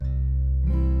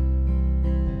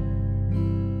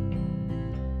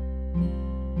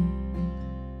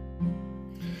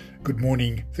Good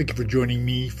morning. Thank you for joining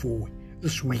me for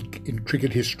this week in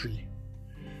cricket history.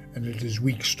 And it is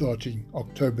week starting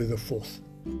October the 4th.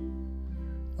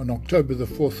 On October the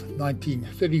 4th,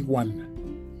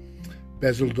 1931,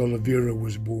 Basil D'Oliveira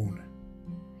was born.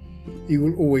 He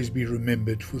will always be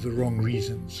remembered for the wrong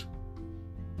reasons.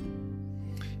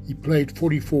 He played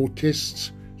 44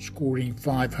 tests, scoring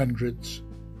 500s.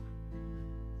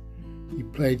 He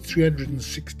played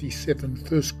 367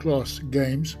 first-class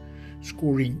games,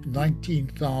 scoring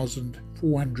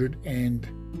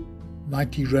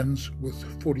 19,490 runs with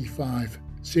 45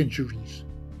 centuries.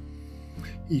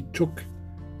 He took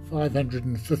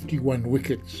 551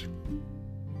 wickets.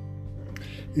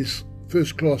 His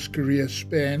first-class career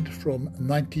spanned from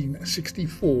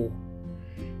 1964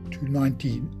 to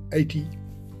 1980.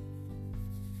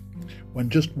 One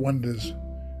just wonders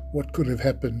what could have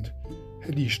happened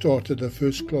had he started a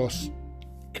first-class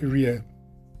career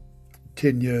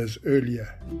 10 years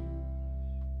earlier.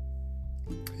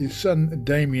 His son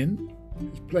Damien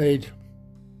has played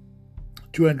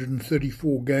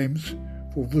 234 games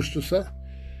for Worcester,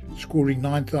 scoring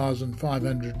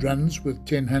 9,500 runs with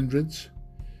 10 hundreds,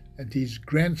 and his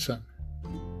grandson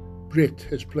Brett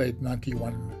has played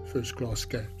 91 first-class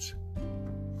games.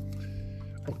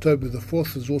 October the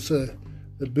 4th is also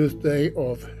the birthday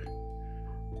of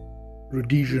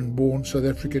Rhodesian-born South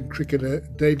African cricketer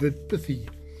David Pithie,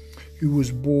 who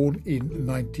was born in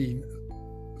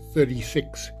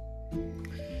 1936.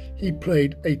 He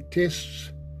played 8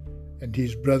 tests, and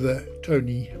his brother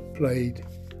Tony played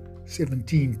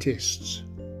 17 tests.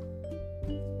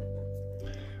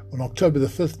 On October the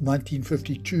 5th,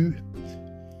 1952,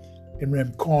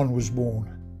 Imran Khan was born.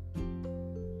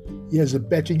 He has a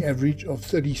batting average of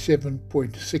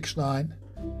 37.69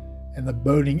 and a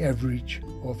bowling average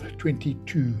of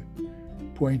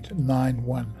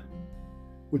 22.91,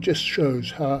 which just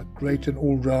shows how great an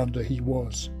all-rounder he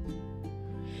was.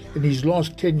 In his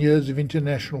last 10 years of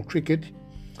international cricket,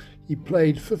 he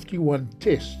played 51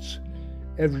 tests,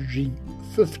 averaging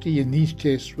 50 in these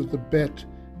tests with the bat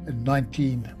and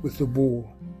 19 with the ball.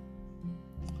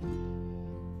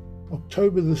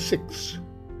 October the 6th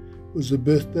was the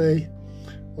birthday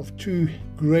of two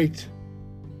great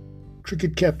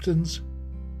cricket captains,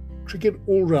 cricket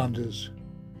all-rounders,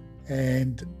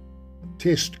 and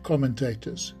test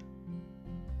commentators.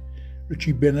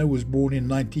 Richie Benaud was born in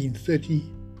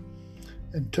 1930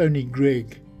 and Tony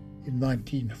Greig in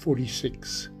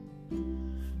 1946.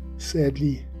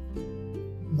 Sadly,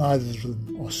 neither of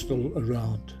them are still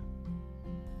around.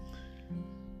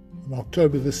 On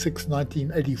October the 6th,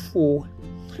 1984,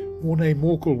 Morné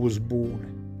Morkel was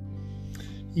born.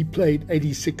 He played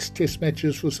 86 test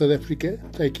matches for South Africa,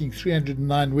 taking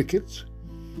 309 wickets,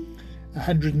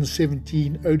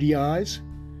 117 ODIs,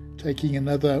 taking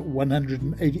another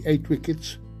 188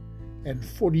 wickets, and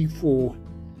 44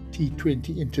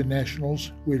 T20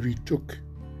 internationals, where he took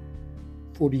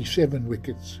 47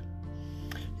 wickets.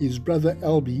 His brother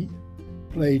Albie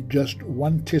played just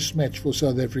one test match for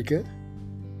South Africa,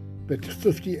 but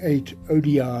 58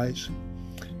 ODIs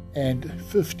and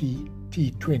 50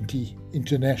 T20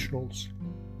 internationals.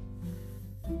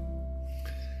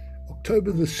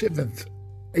 October the 7th,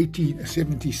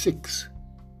 1876,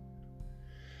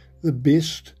 the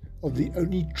best of the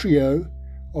only trio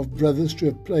of brothers to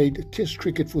have played Test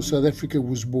cricket for South Africa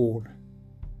was born.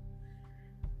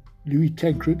 Louis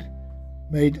Tancred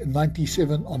made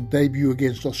 97 on debut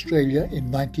against Australia in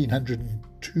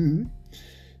 1902.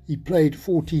 He played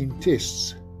 14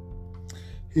 tests.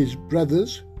 His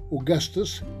brothers,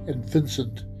 Augustus and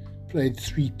Vincent, played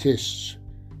 3 tests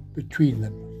between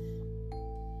them.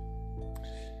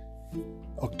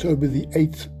 October the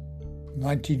 8th,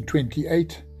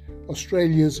 1928,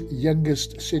 Australia's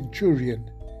youngest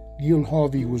centurion, Neil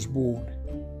Harvey, was born.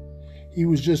 He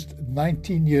was just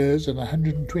 19 years and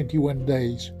 121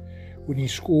 days when he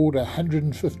scored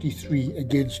 153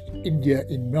 against India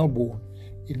in Melbourne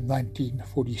in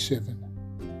 1947.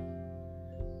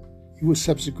 He was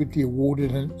subsequently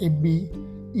awarded an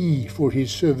MBE for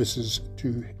his services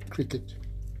to cricket.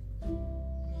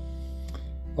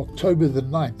 October the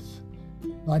 9th,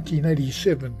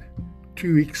 1987,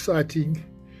 2 exciting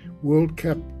World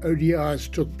Cup ODIs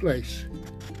took place.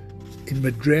 In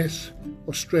Madras,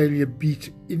 Australia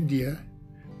beat India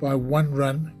by 1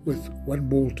 run with 1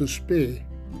 ball to spare.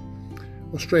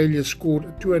 Australia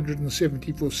scored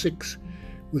 270 for 6,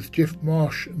 with Jeff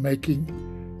Marsh making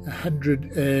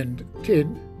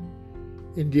 110.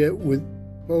 India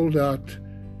bowled out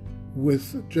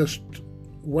with just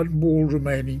 1 ball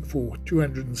remaining for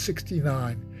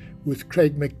 269, with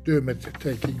Craig McDermott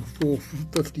taking 4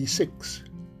 for 56.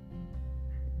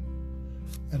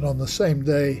 And on the same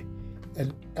day,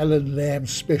 Alan Lamb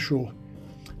special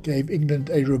gave England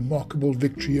a remarkable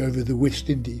victory over the West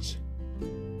Indies.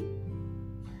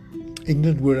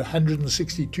 England were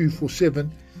 162 for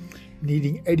 7,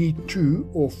 needing 82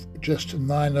 off just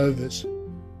 9 overs.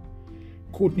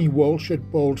 Courtney Walsh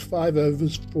had bowled 5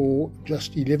 overs for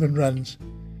just 11 runs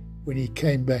when he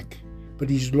came back, but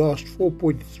his last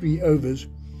 4.3 overs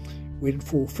went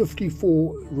for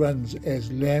 54 runs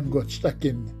as Lamb got stuck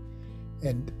in,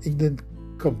 and England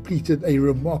completed a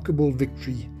remarkable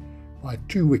victory by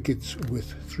 2 wickets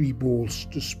with 3 balls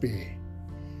to spare.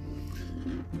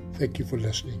 Thank you for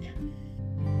listening.